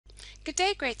Good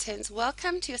day, grade 10s.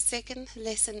 Welcome to your second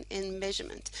lesson in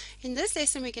measurement. In this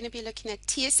lesson, we're going to be looking at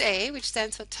TSA, which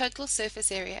stands for Total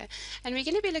Surface Area, and we're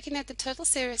going to be looking at the total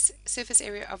surface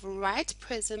area of right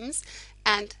prisms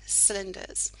and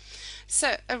cylinders.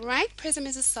 So, a right prism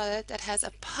is a solid that has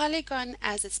a polygon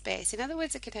as its base. In other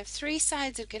words, it can have three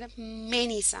sides, it can have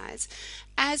many sides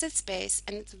as its base,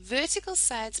 and its vertical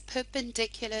sides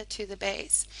perpendicular to the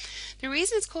base. The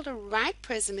reason it's called a right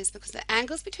prism is because the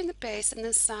angles between the base and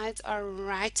the sides are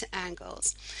right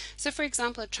angles. So for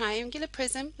example, a triangular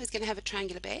prism is going to have a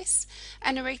triangular base,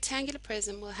 and a rectangular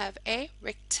prism will have a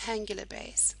rectangular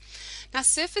base. Now,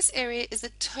 surface area is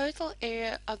the total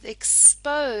area of the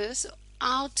exposed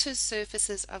outer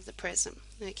surfaces of the prism,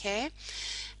 okay?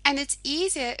 And it's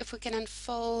easier if we can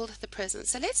unfold the prism.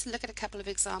 So let's look at a couple of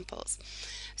examples.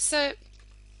 So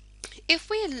if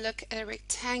we look at a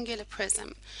rectangular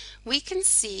prism, we can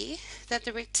see that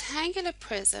the rectangular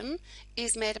prism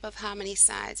is made up of how many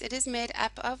sides? It is made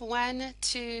up of 1,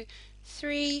 2,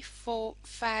 3, 4,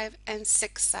 5, and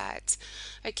 6 sides.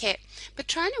 Okay, but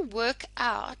trying to work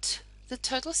out the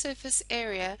total surface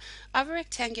area of a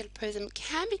rectangular prism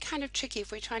can be kind of tricky if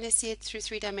we're trying to see it through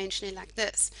three-dimensionally like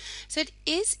this. So it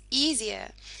is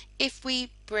easier if we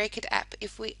break it up,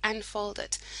 if we unfold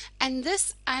it. And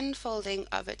this unfolding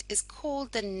of it is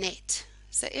called the net.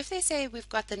 So if they say we've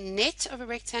got the net of a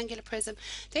rectangular prism,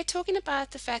 they're talking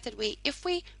about the fact that if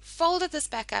we folded this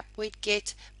back up, we'd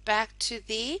get back to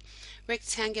the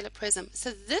rectangular prism.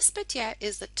 So this bit here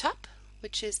is the top,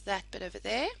 which is that bit over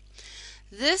there.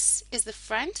 This is the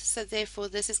front, so therefore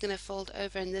this is going to fold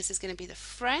over and this is going to be the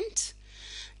front.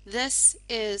 This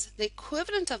is the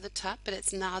equivalent of the top, but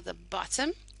it's now the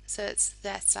bottom. So it's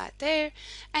that side there.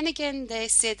 And again, they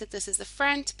said that this is the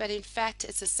front, but in fact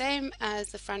it's the same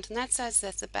as the front on that side, so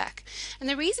that's the back. And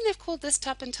the reason they've called this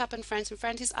top and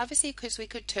front is obviously because we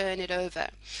could turn it over.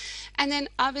 And then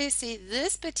obviously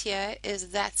this bit here is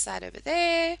that side over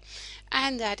there,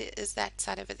 and that is that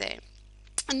side over there.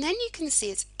 And then you can see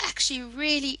it's actually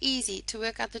really easy to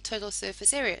work out the total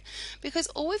surface area because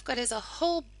all we've got is a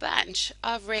whole bunch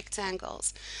of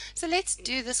rectangles. So let's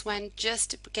do this one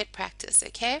just to get practice,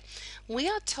 okay? We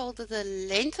are told that the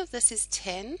length of this is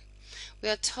 10. We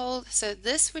are told, so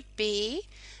this would be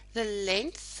the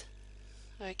length,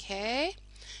 okay?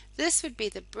 This would be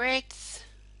the breadth,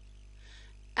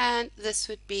 and this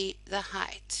would be the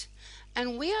height.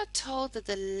 And we are told that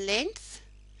the length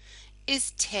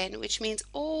is 10, which means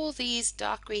all these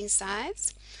dark green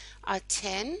sides are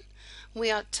 10. We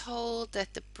are told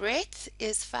that the breadth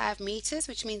is 5 meters,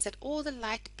 which means that all the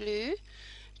light blue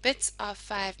bits are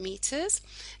 5 meters.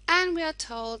 And we are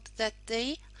told that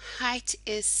the height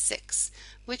is 6,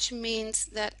 which means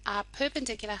that our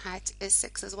perpendicular height is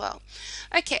 6 as well.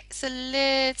 Okay, so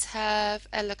let's have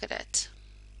a look at it.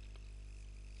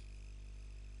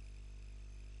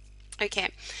 Okay,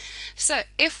 so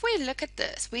if we look at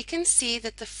this, we can see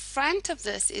that the front of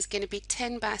this is going to be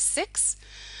 10 by 6.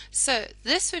 So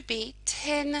this would be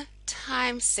 10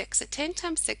 times 6. So 10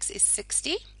 times 6 is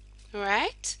 60,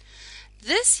 right?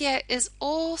 This here is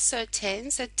also 10.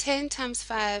 So 10 times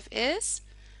 5 is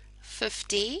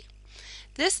 50.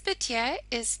 This bit here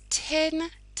is 10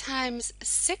 times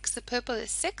 6. The purple is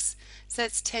 6. So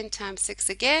it's 10 times 6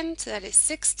 again, so that is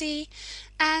 60.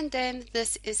 And then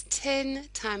this is 10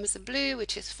 times the blue,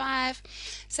 which is 5.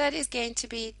 So it is going to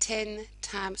be 10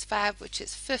 times 5, which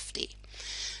is 50.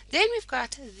 Then we've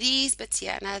got these bits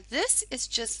here. Now this is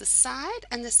just the side,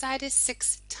 and the side is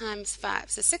 6 times 5.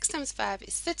 So 6 times 5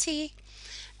 is 30.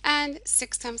 And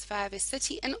 6 times 5 is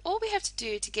 30, and all we have to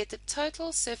do to get the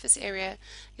total surface area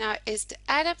now is to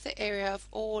add up the area of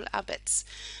all our bits.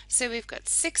 So we've got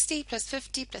 60 plus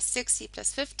 50 plus 60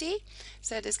 plus 50,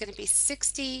 so it is going to be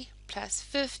 60 plus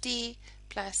 50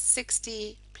 plus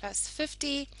 60 plus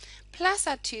 50 plus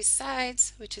our two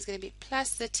sides, which is going to be plus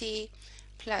 30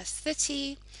 plus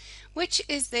 30, which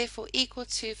is therefore equal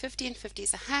to 50 and 50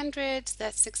 is 100, so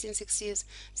that's 60 and 60 is,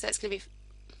 so that's going to be,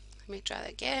 let me try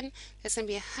that again. There's going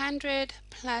to be 100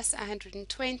 plus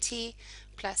 120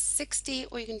 plus 60,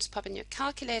 or you can just pop in your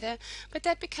calculator, but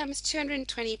that becomes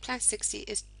 220 plus 60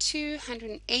 is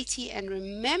 280, and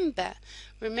remember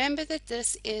that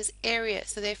this is area,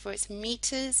 so therefore it's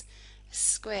meters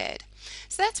squared.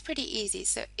 So that's pretty easy.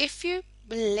 So if you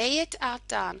lay it out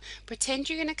down, pretend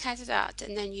you're going to cut it out,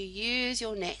 and then you use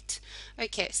your net.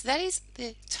 Okay, so that is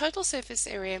the total surface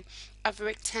area of a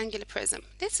rectangular prism.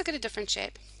 Let's look at a different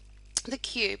shape. The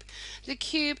cube. The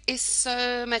cube is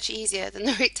so much easier than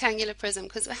the rectangular prism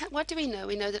because what do we know?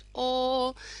 We know that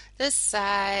all the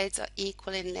sides are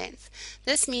equal in length.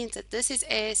 This means that this is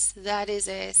S, that is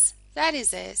S, that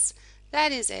is S,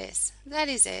 that is S, that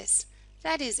is S,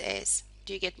 That is S.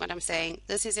 Do you get what I'm saying?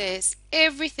 This is S.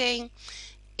 Everything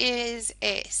is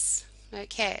S.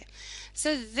 Okay.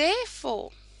 So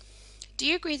therefore, do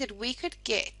you agree that we could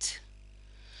get,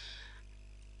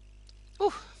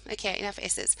 oh, okay, enough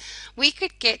S's. We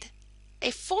could get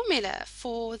a formula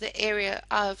for the area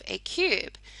of a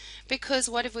cube, because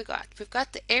what have we got? We've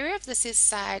got the area of this is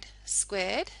side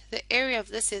squared, the area of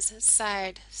this is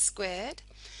side squared,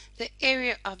 the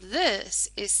area of this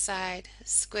is side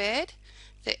squared,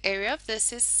 the area of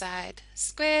this is side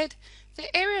squared,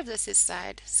 the area of this is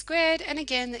side squared, and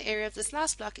again the area of this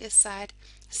last block is side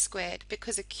squared,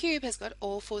 because a cube has got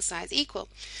all four sides equal.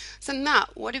 So now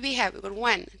what do we have? We've got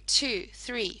 1, 2,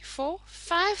 3, 4,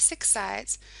 5, 6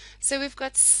 sides. So we've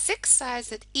got 6 sides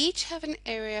that each have an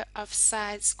area of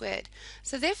side squared.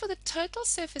 So therefore the total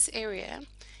surface area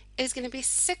is going to be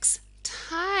 6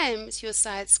 times your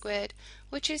side squared,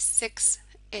 which is 6s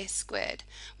squared,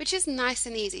 which is nice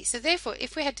and easy. So therefore,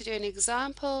 if we had to do an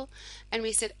example and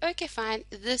we said, okay, fine,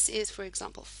 this is for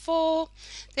example 4,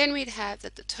 then we'd have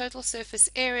that the total surface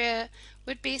area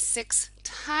would be 6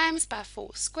 times by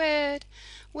 4 squared,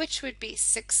 which would be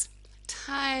 6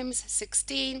 times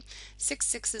 16. 6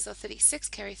 sixes are 36,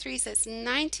 carry 3, so it's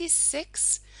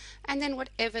 96, and then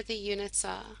whatever the units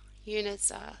are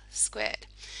squared.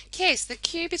 Okay, so the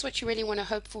cube is what you really want to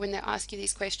hope for when they ask you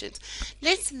these questions.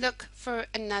 Let's look for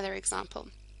another example.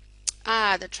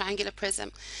 The triangular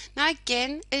prism. Now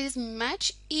again, it is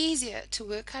much easier to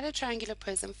work out a triangular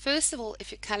prism, first of all,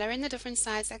 if you color in the different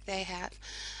sides like they have,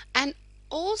 and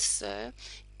also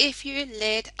if you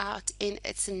lay it out in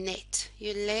its net.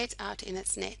 You lay it out in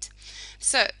its net.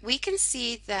 So we can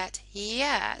see that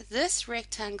here, this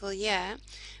rectangle here,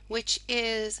 which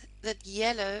is the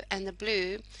yellow and the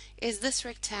blue, is this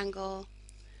rectangle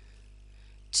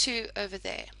 2 over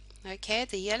there. Okay,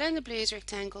 the yellow and the blue is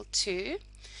rectangle 2.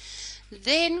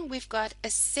 Then we've got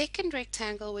a second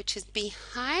rectangle which is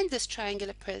behind this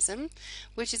triangular prism,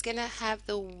 which is going to have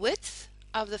the width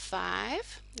of the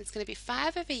 5. It's going to be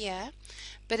 5 over here,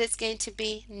 but it's going to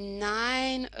be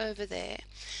 9 over there.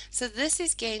 So this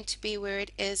is going to be where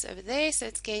it is over there. So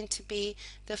it's going to be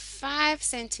the 5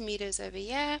 centimeters over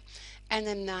here and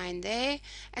the 9 there.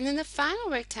 And then the final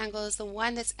rectangle is the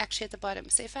one that's actually at the bottom.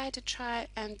 So if I had to try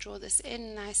and draw this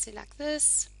in nicely like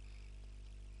this,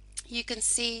 you can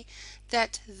see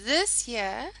that this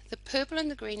here, the purple and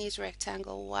the green, is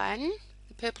rectangle 1.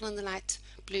 The purple and the light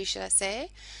blue, should I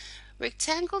say.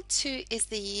 Rectangle 2 is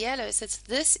the yellow, so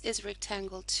this is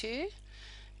rectangle 2,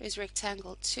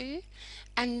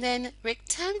 and then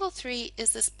rectangle 3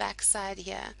 is this back side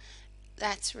here.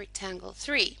 That's rectangle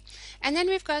 3. And then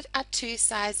we've got our two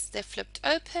sides, they're flipped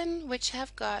open, which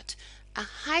have got a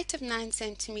height of 9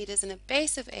 centimeters and a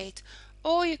base of 8,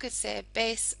 or you could say a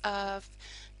base of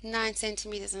 9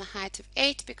 centimeters and a height of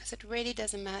 8, because it really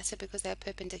doesn't matter because they're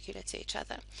perpendicular to each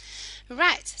other.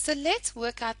 Right, so let's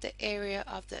work out the area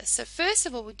of this. So first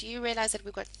of all, do you realize that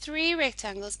we've got 3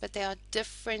 rectangles, but they are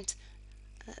different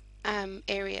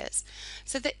areas?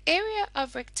 So the area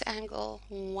of rectangle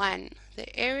 1,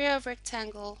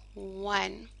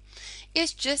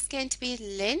 is just going to be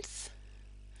length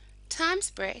times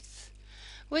breadth,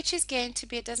 which is going to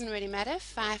be, it doesn't really matter,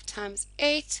 5 times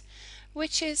 8,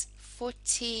 which is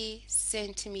 40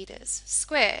 centimeters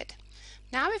squared.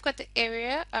 Now we've got the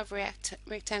area of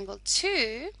rectangle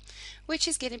 2, which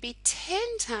is going to be 10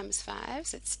 times 5,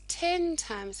 so it's 10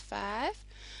 times 5,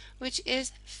 which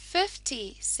is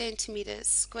 50 centimeters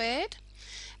squared.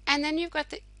 And then you've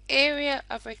got the area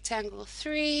of rectangle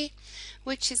 3,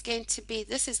 which is going to be,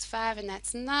 this is 5 and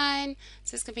that's 9,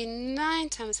 so it's going to be 9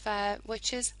 times 5,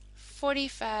 which is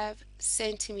 45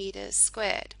 centimeters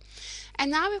squared. And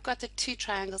now we've got the two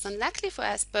triangles, and luckily for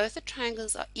us, both the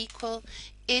triangles are equal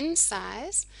in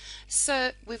size.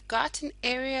 So we've got an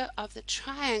area of the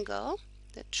triangle.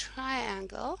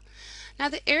 Now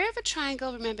the area of a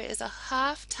triangle, remember, is a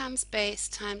half times base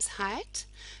times height.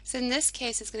 So in this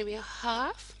case, it's going to be a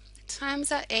half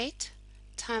times our 8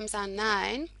 times our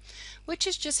 9, which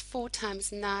is just 4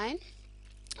 times 9,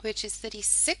 which is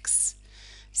 36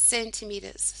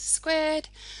 centimeters squared,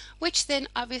 which then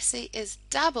obviously is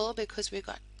double because we've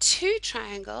got two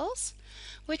triangles,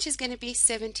 which is going to be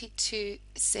 72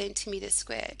 centimeters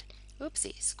squared.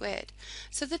 Squared.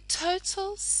 So the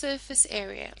total surface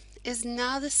area is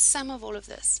now the sum of all of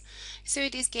this. So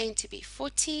it is going to be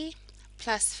 40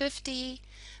 plus 50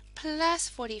 plus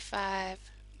 45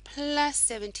 plus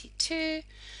 72,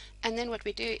 and then what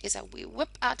we do is that we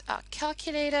whip out our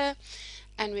calculator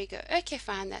and we go, okay,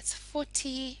 fine, that's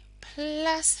 40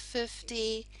 plus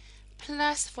 50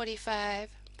 plus 45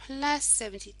 plus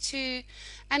 72,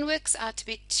 and works out to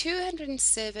be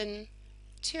 207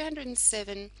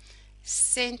 207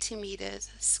 centimeters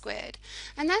squared,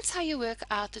 and that's how you work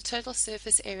out the total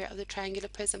surface area of the triangular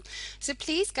prism. So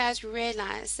please guys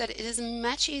realize that it is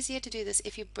much easier to do this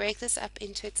if you break this up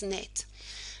into its net.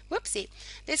 Whoopsie.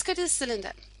 Let's go to the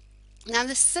cylinder. Now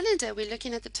the cylinder, we're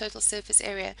looking at the total surface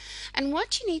area, and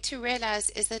what you need to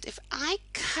realize is that if I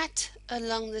cut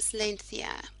along this length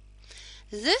here,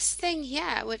 this thing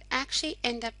here would actually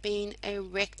end up being a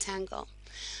rectangle.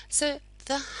 So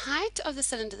the height of the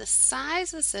cylinder, the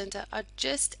size of the cylinder, are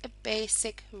just a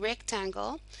basic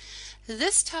rectangle.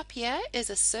 This top here is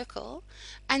a circle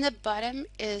and the bottom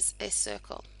is a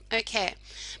circle. Okay,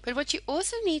 but what you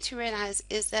also need to realize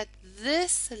is that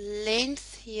this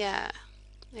length here,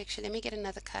 actually let me get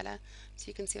another color so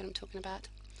you can see what I'm talking about.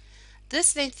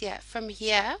 This length here, from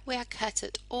here where I cut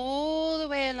it all the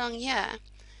way along here,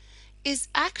 is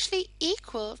actually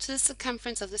equal to the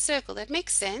circumference of the circle. That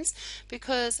makes sense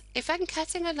because if I'm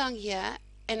cutting along here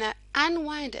and I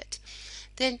unwind it,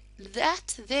 then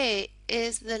that there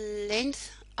is the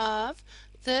length of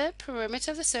the perimeter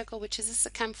of the circle, which is the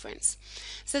circumference.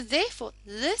 So therefore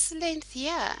this length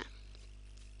here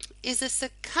is the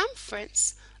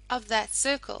circumference of that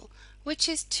circle, which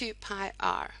is 2 pi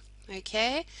r.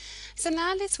 Okay, so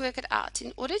now let's work it out.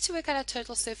 In order to work out our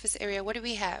total surface area, what do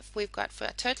we have? We've got, for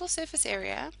our total surface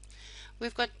area,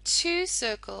 we've got 2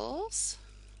 circles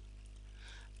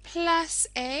plus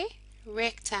a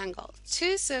rectangle.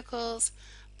 2 circles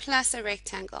plus a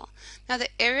rectangle. Now the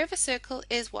area of a circle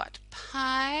is what?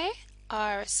 Pi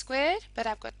r squared, but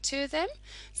I've got 2 of them,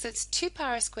 so it's 2 pi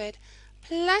r squared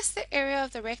plus the area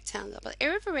of the rectangle. But the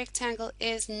area of a rectangle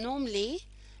is normally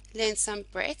length sum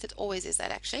breadth. It always is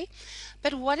that actually.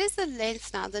 But what is the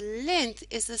length now? The length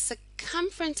is the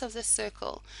circumference of the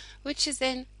circle, which is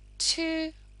then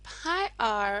 2 pi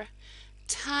r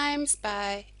times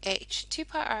by h. 2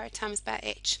 pi r times by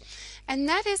h. And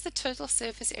that is the total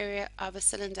surface area of a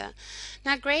cylinder.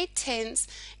 Now grade 10s,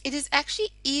 it is actually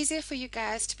easier for you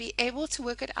guys to be able to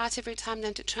work it out every time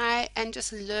than to try and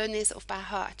just learn this off by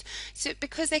heart. So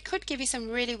because they could give you some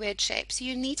really weird shapes, so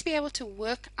you need to be able to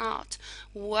work out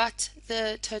what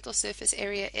the total surface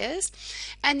area is,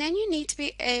 and then you need to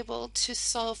be able to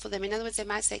solve for them. In other words, they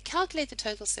might say calculate the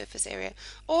total surface area,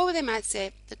 or they might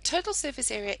say the total surface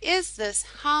area is this,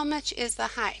 how much is the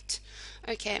height?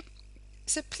 Okay,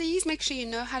 so please make sure you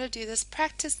know how to do this,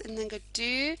 practice, and then go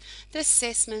do the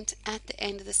assessment at the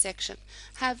end of the section.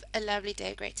 Have a lovely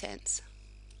day, grade 10s.